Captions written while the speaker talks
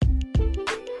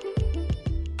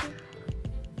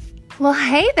Well,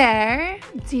 hey there.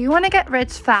 Do you want to get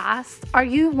rich fast? Are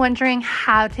you wondering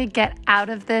how to get out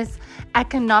of this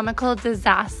economical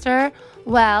disaster?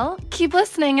 Well, keep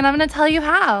listening and I'm going to tell you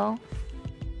how.